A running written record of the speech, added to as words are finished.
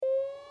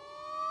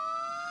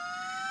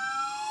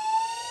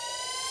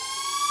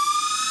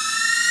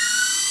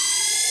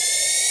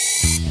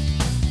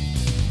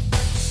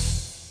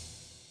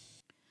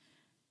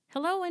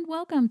Hello and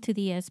welcome to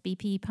the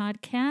SBP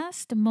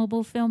podcast,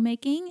 Mobile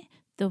Filmmaking,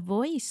 the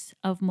voice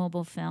of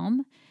mobile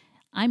film.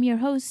 I'm your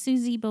host,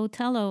 Susie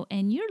Botello,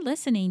 and you're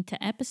listening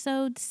to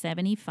episode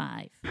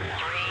 75.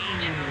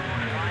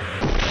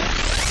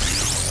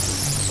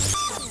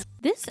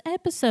 This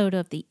episode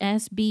of the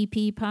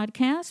SBP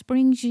podcast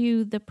brings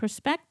you the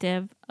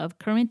perspective of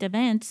current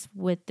events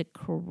with the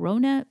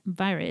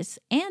coronavirus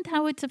and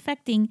how it's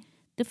affecting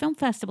the film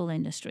festival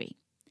industry.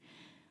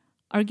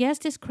 Our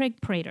guest is Craig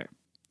Prater.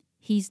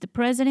 He's the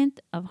president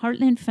of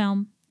Heartland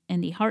Film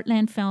and the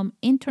Heartland Film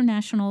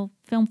International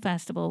Film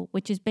Festival,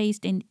 which is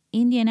based in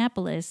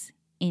Indianapolis,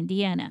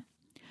 Indiana.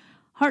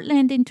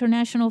 Heartland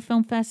International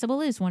Film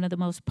Festival is one of the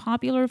most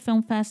popular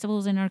film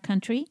festivals in our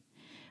country,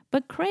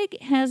 but Craig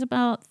has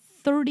about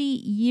 30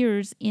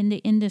 years in the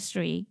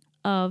industry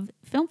of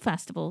film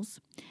festivals,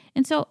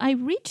 and so I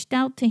reached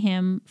out to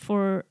him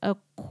for a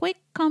quick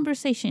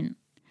conversation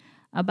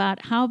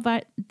about how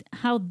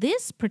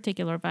this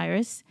particular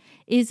virus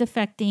is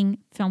affecting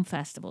film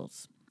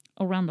festivals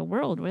around the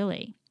world,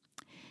 really.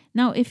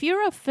 Now, if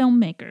you're a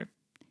filmmaker,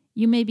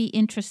 you may be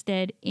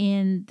interested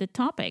in the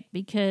topic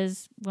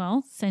because,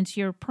 well, since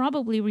you're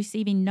probably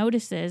receiving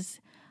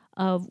notices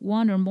of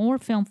one or more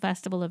film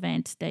festival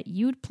events that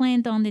you'd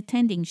planned on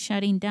attending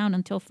shutting down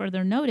until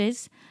further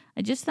notice,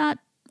 I just thought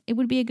it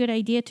would be a good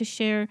idea to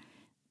share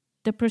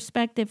the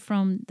perspective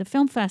from the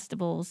film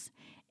festivals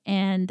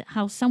and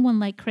how someone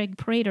like Craig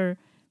Prater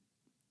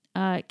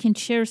can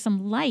share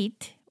some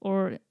light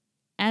or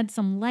add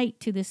some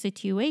light to the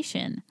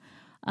situation.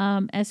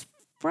 As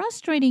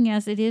frustrating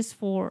as it is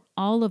for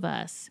all of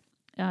us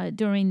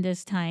during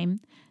this time,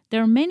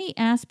 there are many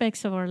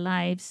aspects of our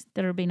lives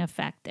that are being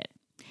affected.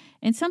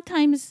 And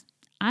sometimes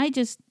I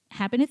just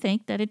happen to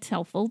think that it's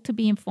helpful to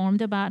be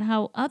informed about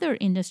how other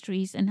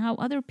industries and how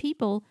other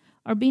people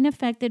are being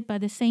affected by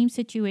the same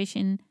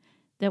situation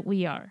that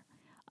we are.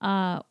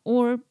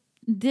 Or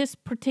this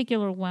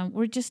particular one,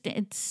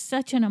 it's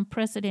such an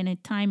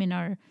unprecedented time in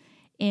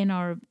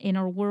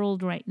our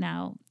world right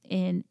now,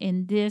 in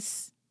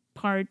this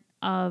part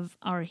of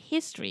our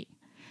history.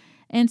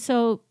 And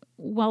so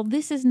while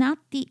this is not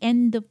the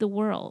end of the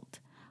world,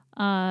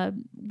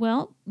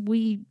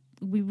 we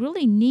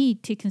really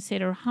need to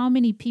consider how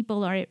many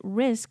people are at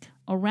risk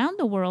around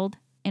the world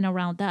and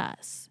around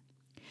us.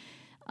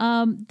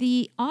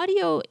 The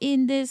audio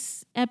in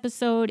this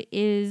episode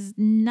is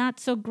not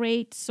so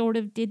great. Sort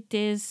of did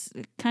this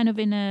kind of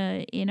in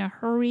a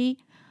hurry,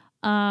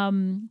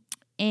 and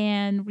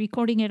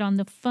recording it on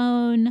the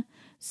phone.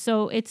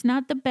 So it's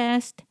not the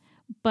best,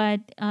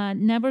 but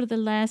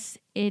nevertheless,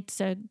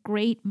 it's a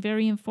great,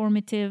 very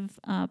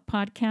informative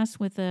podcast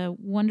with a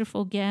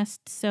wonderful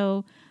guest.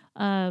 So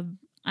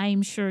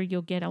I'm sure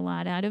you'll get a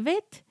lot out of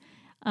it.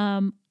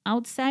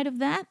 Outside of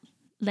that,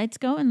 let's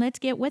go and let's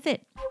get with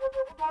it.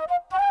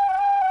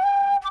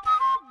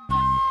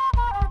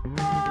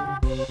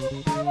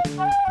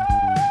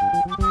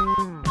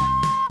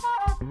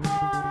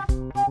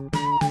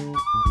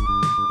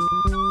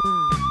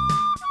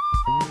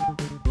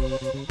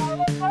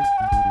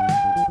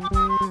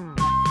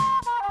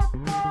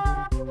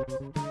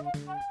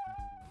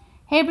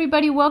 Hey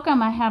everybody,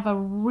 welcome. I have a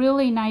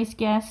really nice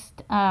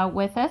guest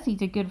with us.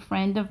 He's a good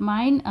friend of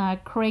mine,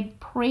 Craig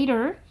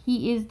Prater.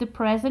 He is the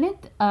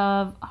president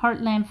of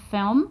Heartland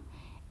Film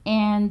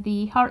and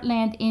the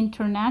Heartland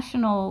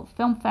International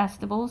Film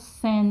Festival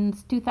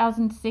since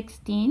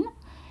 2016.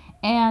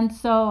 And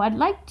so I'd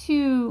like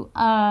to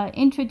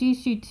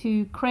introduce you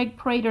to Craig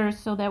Prater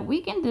so that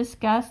we can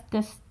discuss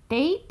the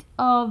state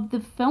of the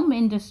film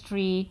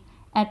industry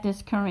at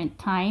this current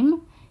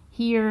time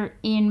here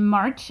in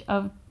March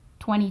of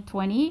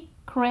 2020.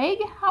 Craig,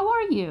 how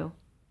are you?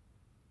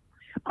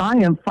 I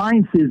am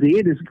fine, Susie.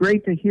 It is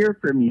great to hear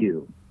from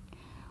you.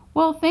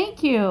 Well,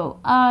 thank you.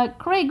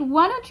 Craig,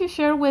 why don't you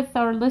share with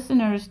our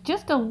listeners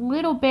just a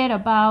little bit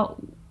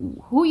about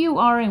who you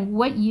are and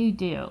what you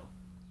do?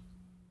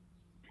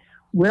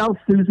 Well,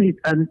 Susie,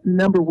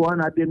 number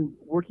one, I've been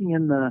working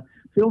in the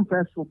film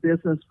festival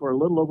business for a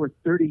little over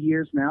 30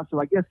 years now, so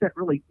I guess that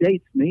really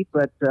dates me,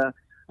 but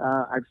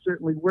I've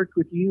certainly worked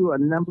with you a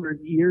number of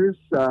years,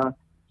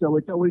 so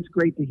it's always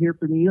great to hear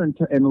from you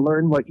and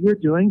learn what you're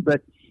doing.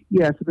 But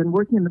yes, I've been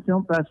working in the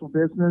film festival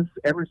business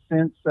ever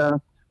since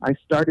I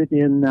started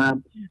in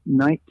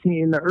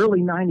the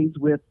early 90s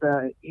with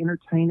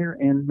entertainer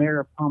and mayor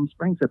of Palm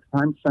Springs at the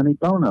time, Sonny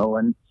Bono.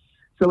 And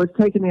so it's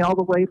taken me all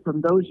the way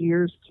from those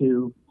years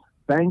to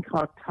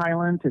Bangkok,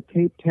 Thailand, to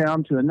Cape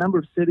Town, to a number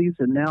of cities.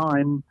 And now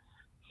I'm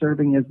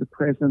serving as the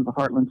president of the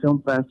Heartland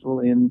Film Festival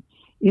in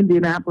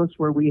Indianapolis,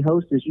 where we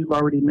host, as you've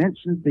already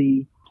mentioned,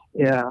 the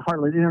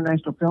Heartland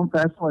International Film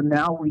Festival, and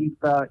now we've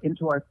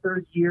into our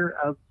third year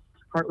of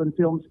Heartland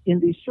Films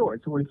Indie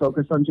Short, so we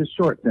focus on just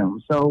short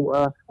films. So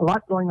a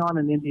lot going on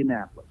in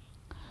Indianapolis.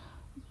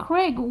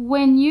 Craig,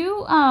 when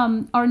you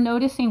are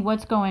noticing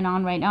what's going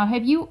on right now,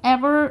 have you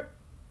ever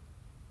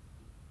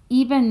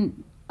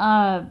even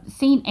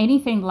seen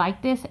anything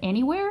like this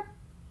anywhere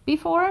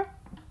before?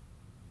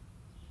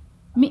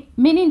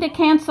 Meaning the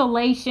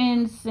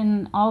cancellations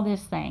and all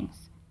these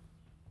things.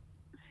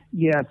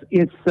 Yes,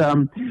 it's.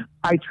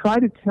 I try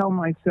to tell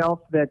myself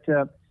that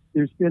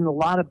there's been a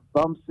lot of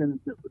bumps in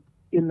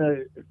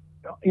the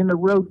in the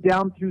road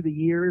down through the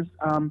years,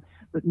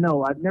 but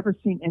no, I've never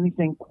seen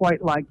anything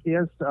quite like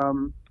this.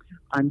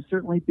 I'm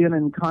certainly been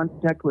in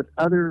contact with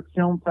other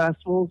film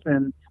festivals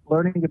and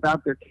learning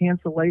about their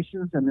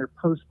cancellations and their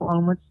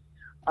postponements.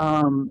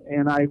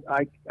 And I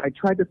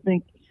tried to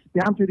think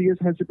down through the years,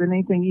 has there been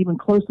anything even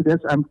close to this?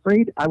 I'm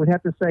afraid I would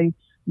have to say,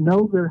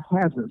 no, there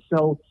hasn't.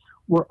 So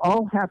we're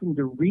all having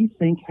to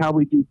rethink how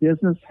we do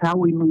business, how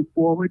we move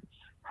forward,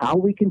 how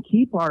we can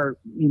keep our,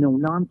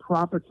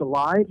 nonprofits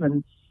alive.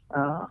 And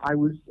I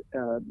was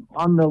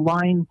on the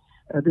line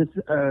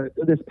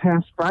this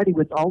past Friday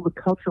with all the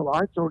cultural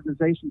arts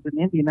organizations in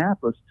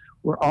Indianapolis.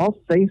 We're all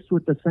faced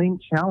with the same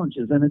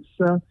challenges, and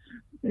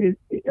and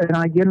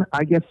again,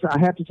 I guess I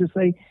have to just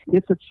say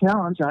it's a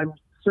challenge. I'm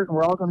certain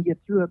we're all going to get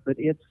through it, but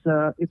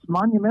it's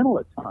monumental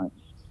at times.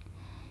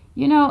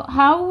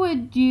 How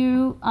would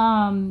you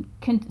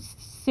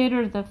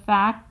consider the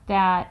fact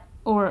that,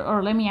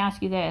 or let me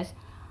ask you this,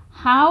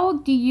 how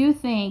do you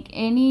think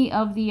any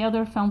of the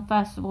other film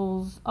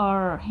festivals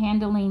are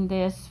handling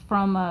this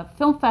from a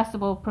film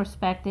festival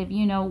perspective?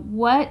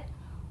 What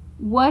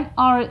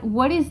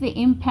is the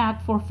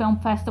impact for film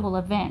festival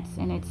events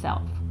in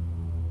itself?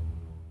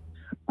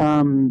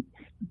 Um,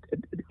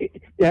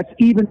 that's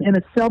even in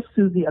itself,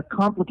 Susie, a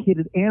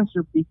complicated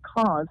answer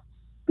because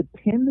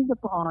depending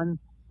upon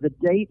the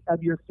date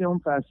of your film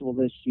festival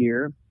this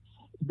year,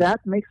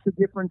 that makes a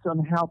difference on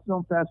how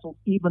film festivals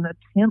even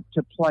attempt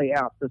to play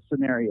out the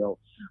scenario.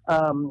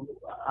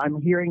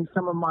 I'm hearing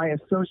some of my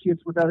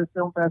associates with other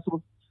film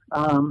festivals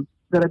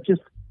that have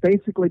just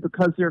basically,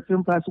 because their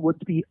film festival would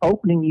be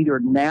opening either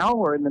now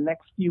or in the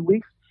next few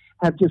weeks,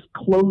 have just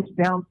closed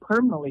down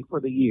permanently for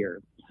the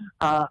year.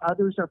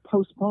 Others are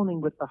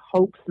postponing with the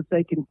hopes that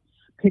they can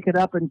pick it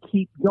up and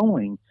keep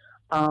going.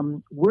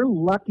 We're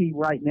lucky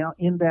right now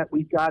in that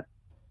we've got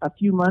a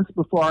few months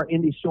before our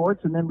Indie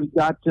Shorts, and then we've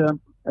got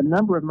a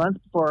number of months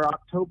before our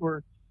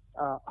October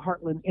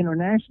Heartland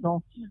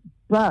International.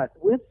 But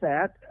with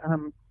that,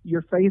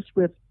 you're faced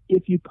with,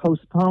 if you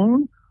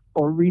postpone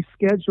or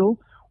reschedule,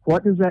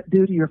 what does that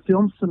do to your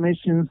film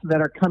submissions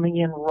that are coming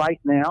in right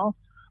now?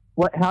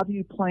 How do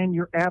you plan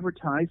your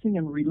advertising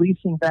and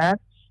releasing that?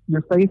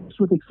 You're faced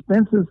with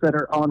expenses that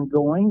are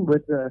ongoing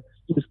with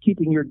just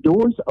keeping your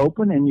doors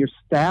open and your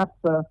staff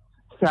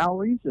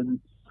salaries and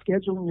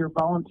scheduling your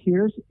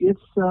volunteers.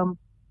 It's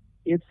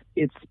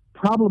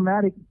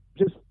problematic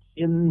just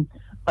in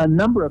a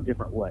number of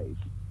different ways.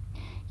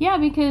 Yeah,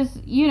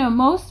 because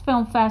most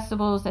film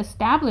festivals,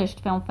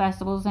 established film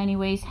festivals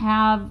anyways,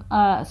 have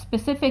a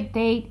specific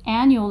date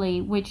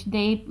annually which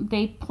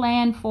they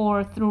plan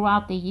for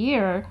throughout the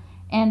year,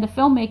 and the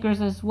filmmakers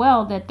as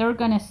well, that they're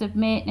going to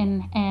submit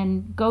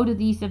and go to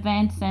these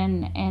events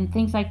and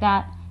things like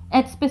that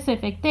at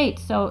specific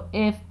dates. So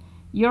if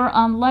you're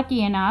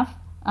unlucky enough,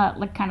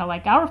 kind of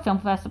like our film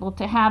festival,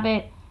 to have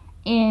it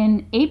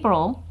in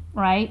April,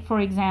 right, for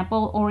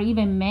example, or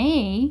even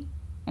May,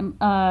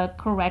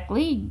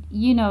 correctly,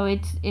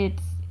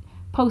 it's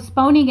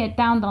postponing it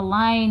down the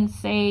line.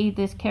 Say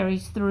this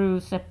carries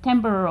through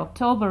September,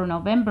 October,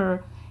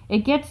 November. It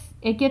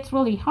gets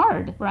really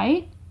hard,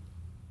 right?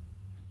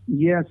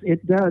 Yes,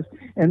 it does.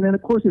 And then,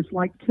 of course, it's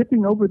like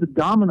tipping over the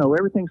domino.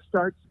 Everything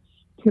starts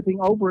tipping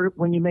over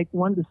when you make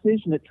one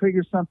decision. It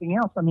triggers something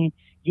else. I mean,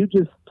 you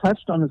just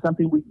touched on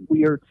something.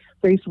 We are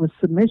faced with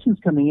submissions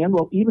coming in.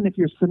 Well, even if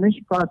your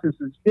submission process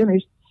is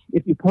finished,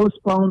 if you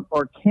postpone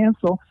or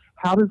cancel,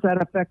 how does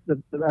that affect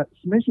the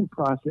submission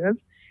process?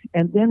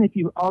 And then if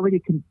you've already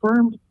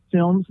confirmed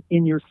films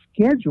in your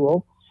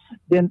schedule,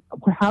 then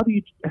how do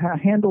you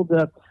handle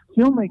the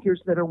filmmakers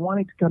that are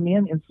wanting to come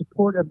in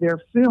support of their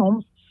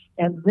films?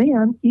 And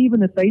then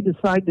even if they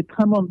decide to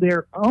come on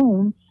their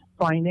own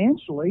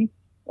financially,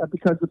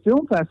 because the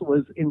film festival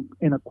is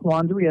in a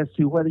quandary as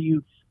to whether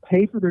you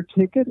pay for their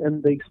ticket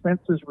and the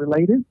expenses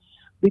related,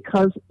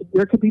 because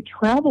there could be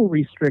travel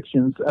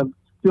restrictions of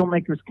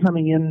filmmakers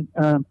coming in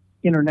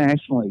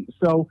internationally.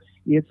 So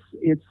it's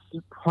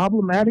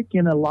problematic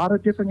in a lot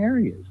of different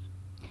areas.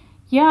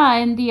 Yeah,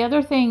 and the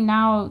other thing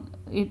now,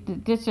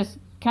 this just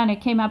kind of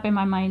came up in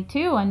my mind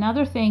too.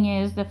 Another thing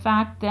is the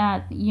fact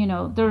that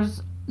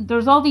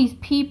there's all these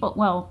people.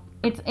 Well,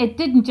 it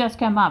didn't just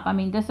come up. I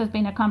mean, this has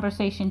been a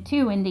conversation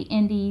too in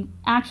the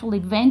actual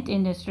event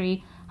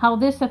industry. How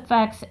this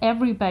affects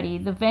everybody,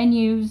 the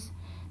venues,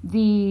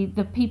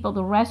 the people,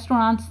 the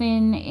restaurants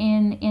in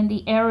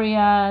the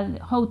area,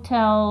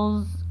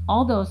 hotels,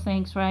 all those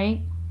things,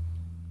 right?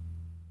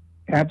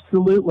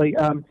 Absolutely.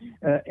 And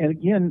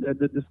again,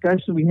 the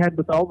discussion we had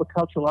with all the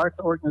cultural arts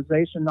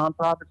organization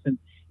nonprofits in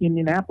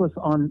Indianapolis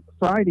on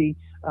Friday,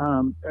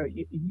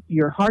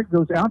 your heart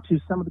goes out to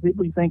some of the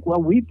people you think,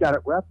 well, we've got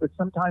it rough, but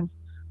sometimes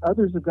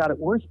others have got it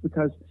worse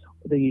because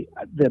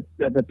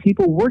the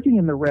people working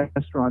in the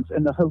restaurants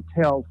and the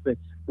hotels,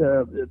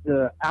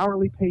 the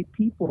hourly paid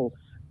people,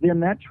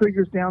 then that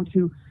triggers down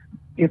to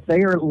if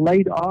they are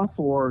laid off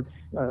or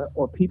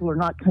people are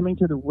not coming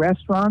to the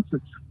restaurants.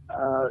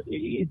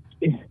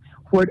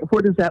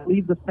 where does that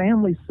leave the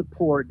family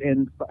support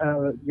and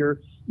your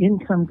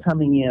income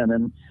coming in,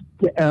 and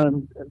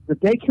the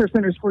daycare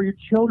centers for your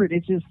children?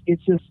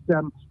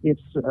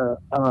 It's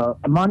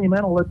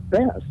monumental at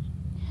best.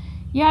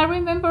 Yeah, I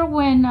remember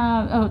when,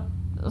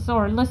 so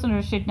our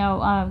listeners should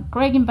know,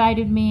 Greg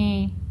invited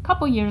me a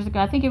couple years ago.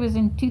 I think it was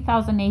in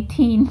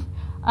 2018.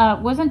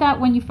 Wasn't that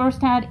when you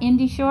first had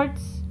Indie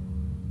Shorts?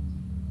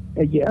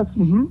 Yes.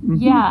 Mm-hmm, mm-hmm.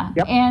 Yeah.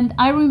 Yep. And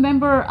I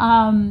remember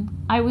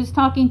I was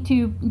talking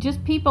to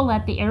just people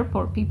at the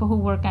airport, people who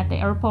work at the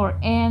airport,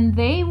 and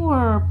they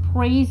were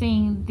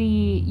praising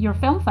your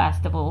film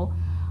festival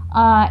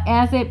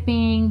as it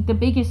being the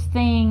biggest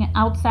thing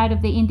outside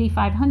of the Indy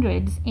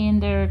 500s in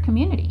their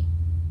community.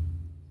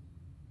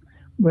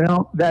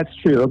 Well, that's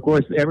true. Of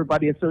course,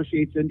 everybody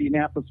associates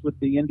Indianapolis with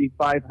the Indy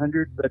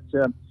 500, but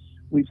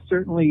we've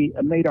certainly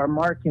made our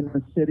mark in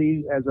the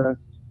city as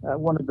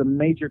one of the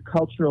major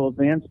cultural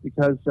events,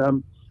 because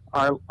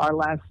our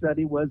last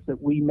study was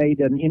that we made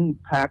an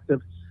impact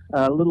of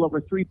a little over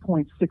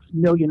 $3.6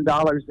 million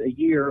a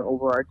year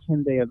over our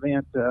 10-day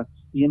event, the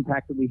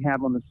impact that we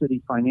have on the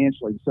city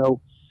financially.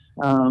 So,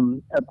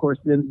 of course,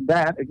 then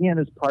that, again,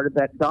 is part of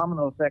that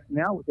domino effect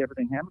now with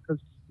everything happening,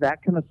 because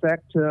that can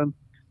affect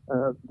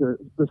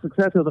the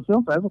success of the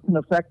film festival, can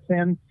affect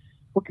then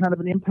what kind of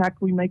an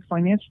impact we make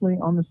financially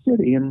on the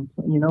city. And,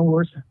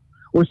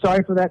 we're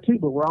sorry for that too,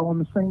 but we're all in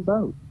the same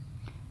boat.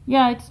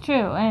 Yeah, it's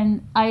true.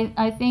 And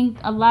I think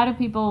a lot of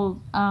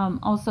people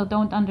also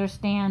don't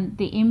understand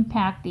the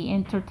impact the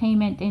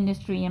entertainment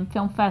industry and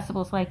film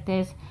festivals like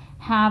this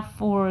have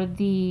for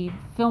the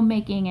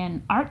filmmaking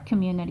and art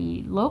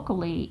community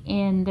locally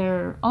in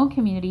their own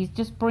communities,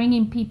 just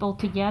bringing people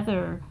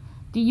together.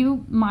 Do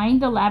you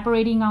mind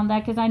elaborating on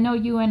that? Because I know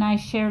you and I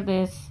share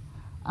this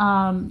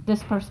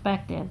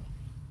perspective.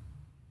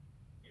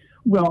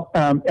 Well,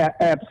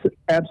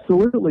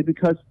 absolutely,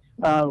 because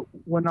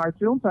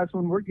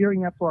when we're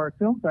gearing up for our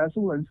film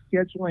festival and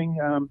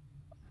scheduling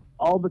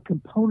all the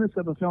components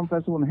of a film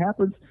festival when it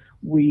happens,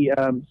 we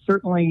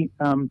certainly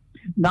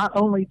not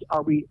only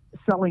are we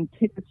selling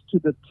tickets to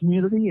the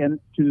community and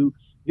to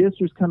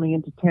visitors coming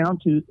into town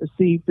to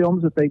see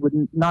films that they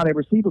would not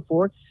ever see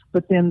before,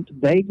 but then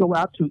they go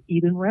out to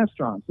eat in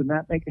restaurants, and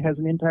that has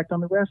an impact on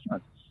the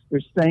restaurants.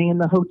 They're staying in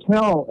the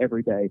hotel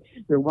every day.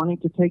 They're wanting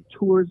to take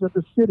tours of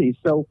the city.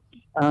 So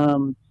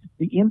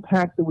the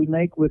impact that we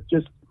make with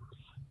just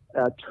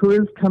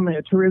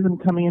tourism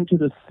coming into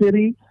the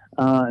city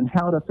and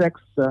how it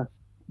affects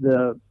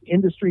the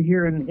industry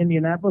here in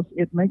Indianapolis,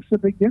 it makes a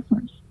big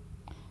difference.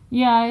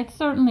 Yeah, it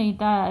certainly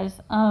does.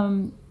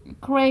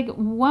 Craig,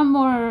 one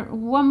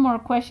more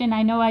question.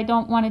 I know I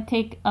don't want to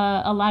take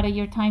a lot of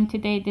your time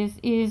today. This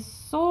is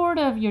sort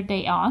of your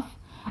day off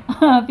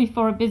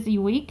before a busy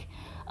week.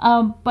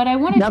 But I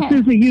want to. Now,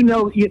 Susie, you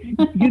know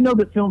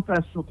the film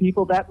festival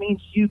people. That means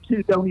you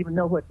too don't even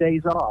know what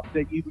days off.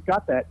 You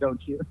got that,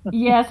 don't you?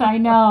 Yes, I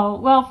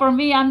know. Well, for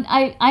me,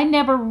 I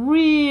never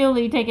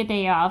really take a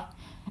day off.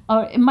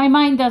 My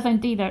mind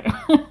doesn't either.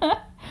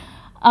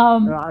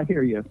 I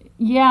hear you.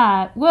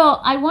 Yeah.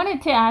 Well, I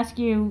wanted to ask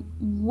you,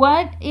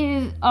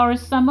 are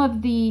some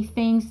of the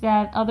things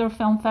that other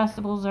film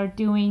festivals are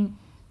doing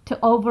to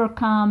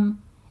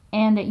overcome,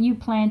 and that you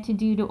plan to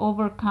do to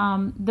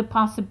overcome the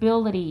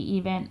possibility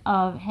even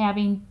of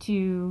having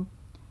to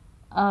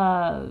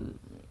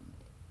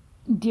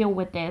deal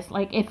with this,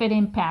 like if it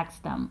impacts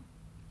them,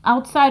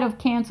 outside of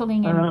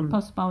canceling and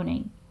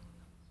postponing?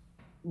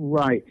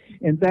 Right.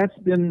 And that's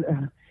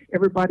been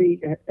everybody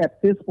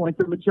at this point.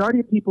 The majority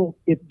of people,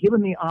 if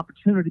given the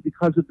opportunity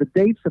because of the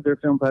dates of their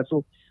film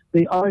festival,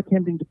 they are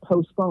attempting to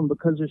postpone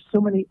because there's so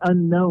many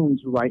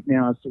unknowns right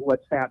now as to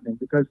what's happening.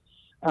 Because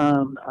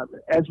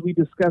as we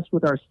discussed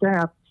with our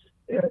staff,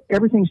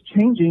 everything's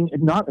changing.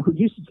 And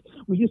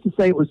we used to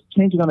say it was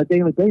changing on a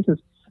daily basis.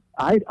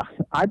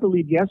 I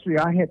believe yesterday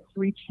I had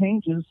 3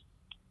 changes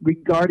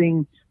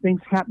regarding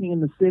things happening in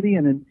the city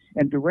and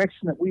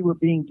direction that we were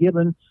being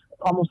given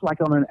almost like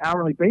on an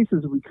hourly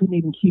basis. We couldn't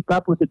even keep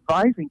up with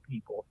advising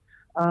people.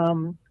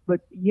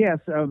 But yes,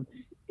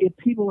 if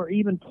people are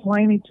even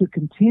planning to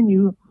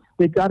continue,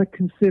 they've got to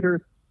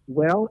consider,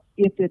 well,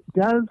 if it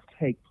does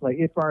take place,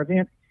 if our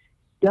event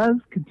does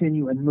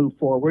continue and move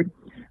forward,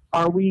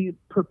 are we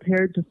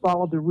prepared to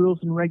follow the rules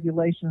and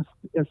regulations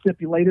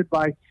stipulated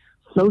by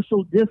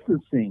social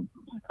distancing,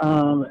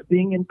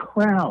 being in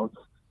crowds,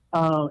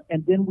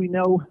 and then we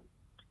know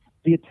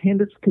the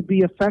attendance could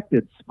be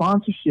affected,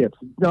 sponsorships,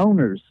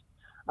 donors,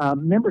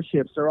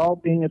 memberships are all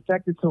being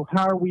affected. So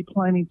how are we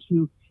planning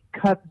to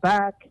cut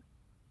back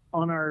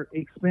on our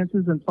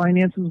expenses and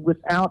finances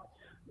without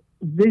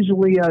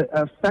visually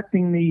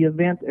affecting the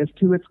event as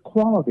to its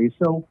quality?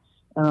 So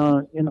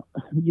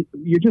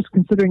you're just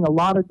considering a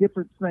lot of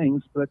different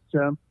things, but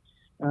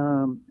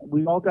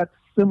we've all got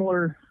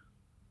similar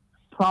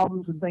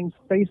problems and things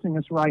facing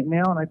us right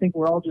now, and I think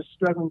we're all just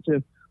struggling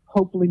to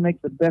hopefully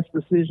make the best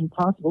decision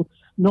possible,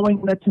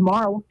 knowing that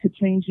tomorrow could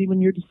change even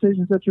your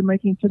decisions that you're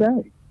making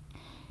today.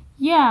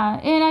 Yeah,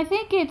 and I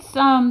think it's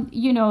for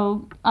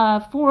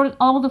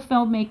all the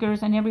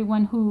filmmakers and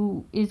everyone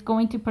who is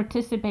going to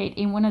participate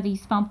in one of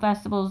these film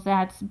festivals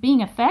that's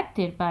being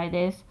affected by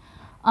this.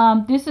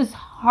 This is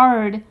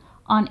hard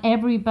on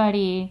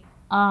everybody,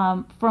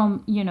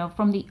 from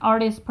the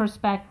artist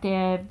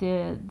perspective,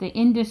 the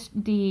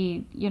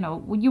industry,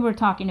 what you were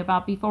talking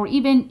about before,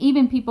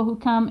 even people who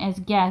come as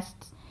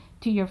guests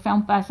to your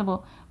film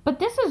festival. But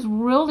this is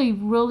really,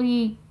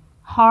 really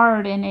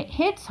hard, and it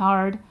hits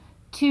hard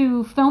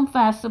to film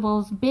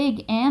festivals,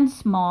 big and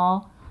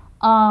small,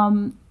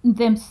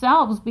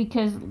 themselves,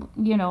 because,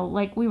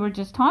 like we were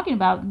just talking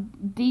about,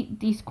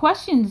 these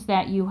questions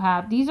that you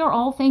have, these are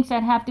all things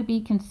that have to be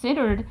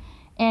considered,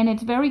 and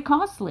it's very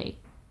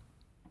costly.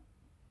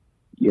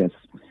 Yes,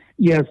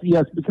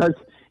 because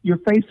you're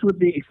faced with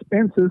the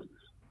expenses.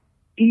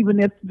 Even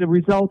if the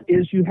result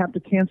is you have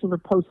to cancel or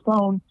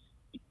postpone,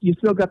 you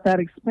still got that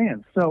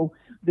expense. So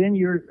then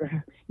you're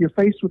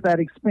faced with that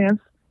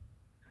expense,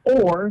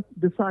 or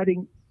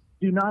deciding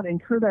do not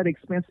incur that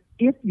expense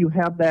if you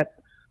have that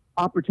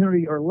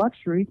opportunity or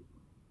luxury,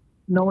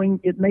 knowing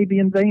it may be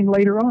in vain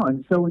later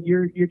on. So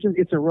you're just,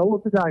 it's a roll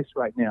of the dice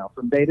right now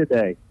from day to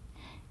day.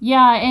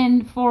 Yeah,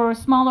 and for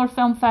smaller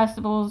film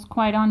festivals,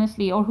 quite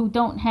honestly, or who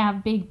don't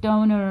have big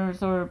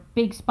donors or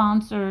big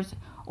sponsors,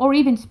 or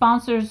even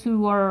sponsors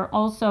who are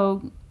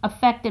also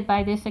affected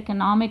by this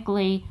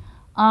economically,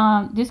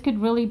 this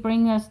could really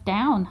bring us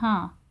down,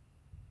 huh?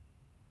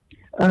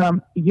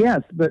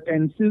 Yes,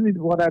 and Susie,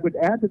 what I would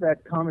add to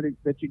that comment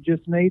that you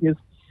just made is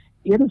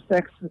it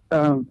affects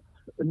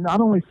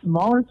not only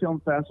smaller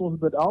film festivals,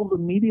 but all the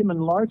medium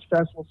and large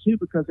festivals too,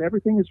 because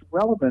everything is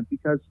relevant.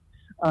 Because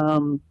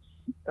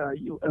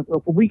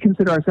we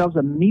consider ourselves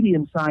a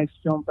medium-sized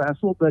film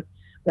festival, but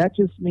that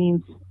just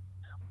means,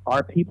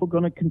 are people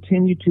going to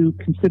continue to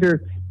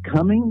consider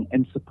coming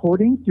and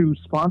supporting through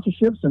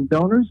sponsorships and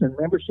donors and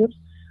memberships?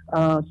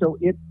 So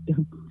it's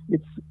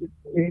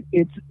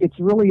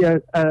really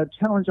a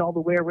challenge all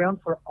the way around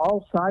for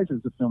all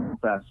sizes of film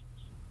festivals.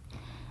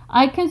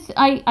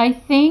 I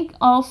think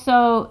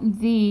also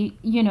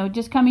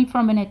just coming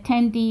from an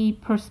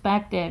attendee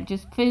perspective,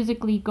 just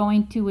physically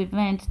going to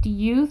events, do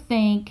you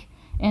think,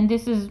 and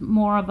this is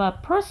more of a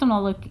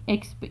personal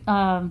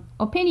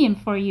opinion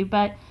for you,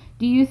 but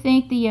do you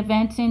think the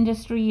events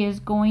industry is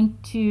going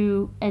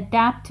to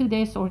adapt to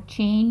this or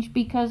change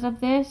because of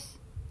this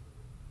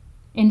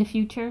in the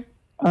future?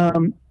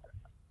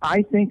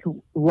 I think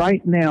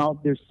right now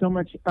there's so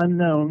much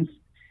unknowns.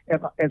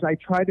 As I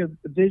try to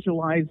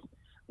visualize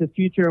the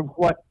future of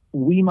what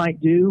we might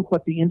do,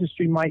 what the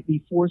industry might be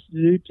forced to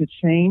do to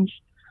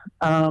change,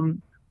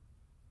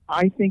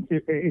 I think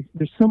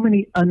there's so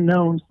many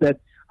unknowns that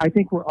I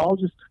think we're all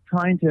just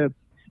trying to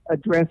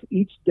address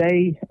each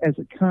day as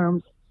it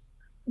comes,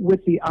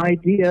 with the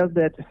idea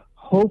that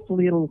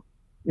hopefully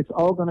it's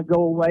all going to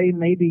go away,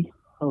 maybe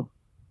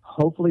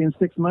hopefully in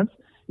 6 months,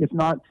 if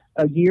not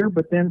a year.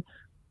 But then,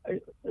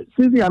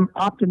 Susie, I'm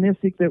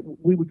optimistic that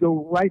we would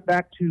go right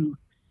back to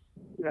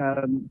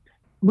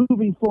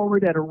moving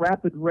forward at a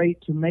rapid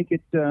rate to make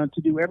it, to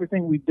do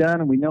everything we've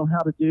done and we know how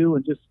to do,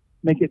 and just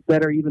make it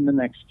better even the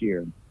next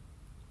year.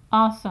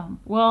 Awesome.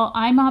 Well,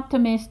 I'm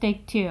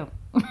optimistic too.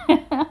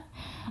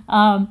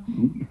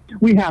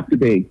 We have to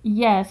be.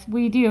 Yes,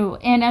 we do.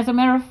 And as a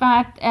matter of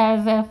fact,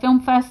 as a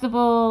film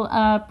festival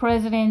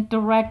president,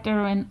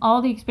 director, and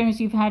all the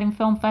experience you've had in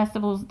film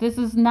festivals, this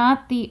is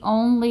not the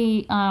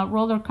only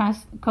roller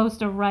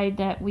coaster ride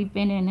that we've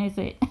been in, is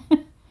it?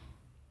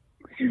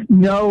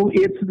 No,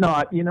 it's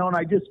not. And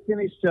I just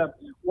finished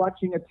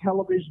watching a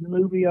television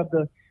movie of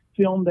the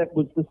film that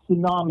was the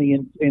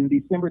tsunami in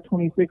December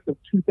 26th of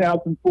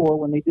 2004,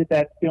 when they did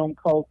that film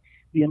called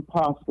The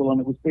Impossible, and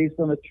it was based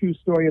on a true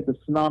story of the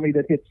tsunami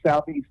that hit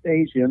Southeast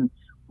Asia. And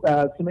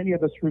so many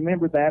of us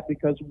remember that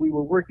because we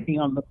were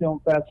working on the film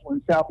festival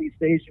in Southeast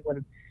Asia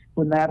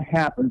when that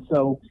happened.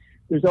 So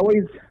there's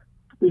always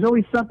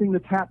something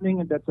that's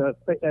happening, and that's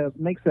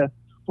makes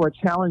for a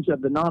challenge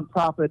of the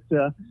nonprofit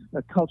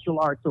cultural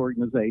arts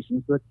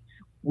organizations. But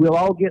we'll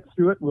all get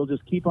through it. We'll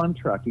just keep on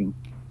trucking.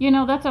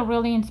 That's a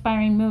really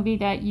inspiring movie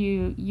that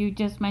you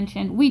just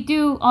mentioned. We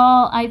do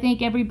all, I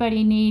think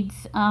everybody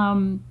needs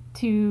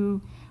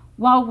to,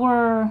 while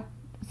we're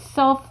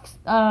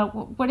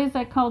what is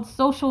that called?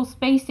 Social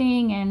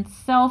spacing and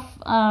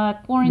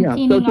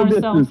quarantining social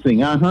ourselves. Distancing,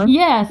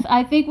 Yes,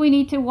 I think we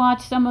need to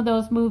watch some of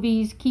those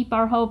movies, keep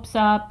our hopes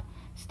up,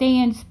 stay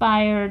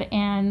inspired,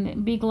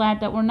 and be glad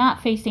that we're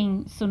not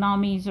facing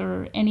tsunamis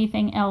or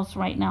anything else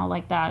right now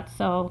like that.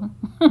 So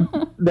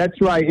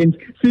That's right. And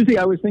Susie,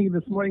 I was thinking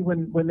this morning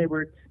when they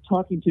were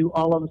talking to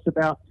all of us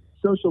about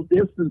social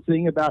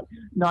distancing, about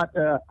not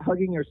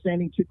hugging or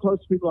standing too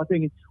close to people, I'm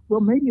thinking, well,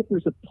 maybe if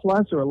there's a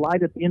plus or a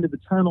light at the end of the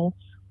tunnel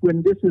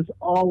when this is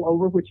all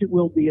over, which it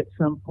will be at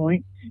some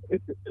point,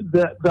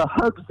 the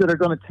hugs that are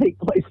going to take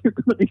place are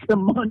going to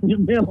become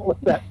monumental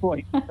at that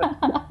point.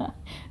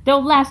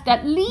 They'll last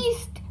at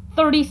least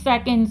 30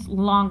 seconds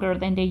longer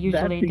than they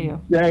usually do.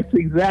 That's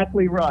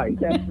exactly right.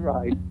 That's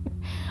right.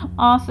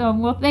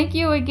 Awesome. Well, thank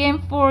you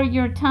again for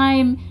your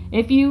time.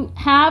 If you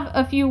have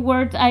a few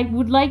words, I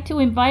would like to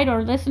invite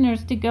our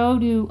listeners to go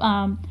to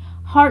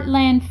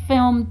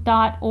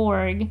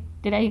heartlandfilm.org.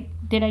 Did I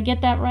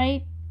get that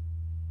right?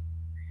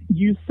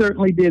 You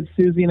certainly did,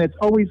 Susie, and it's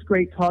always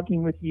great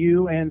talking with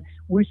you and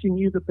wishing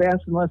you the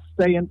best, and let's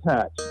stay in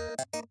touch.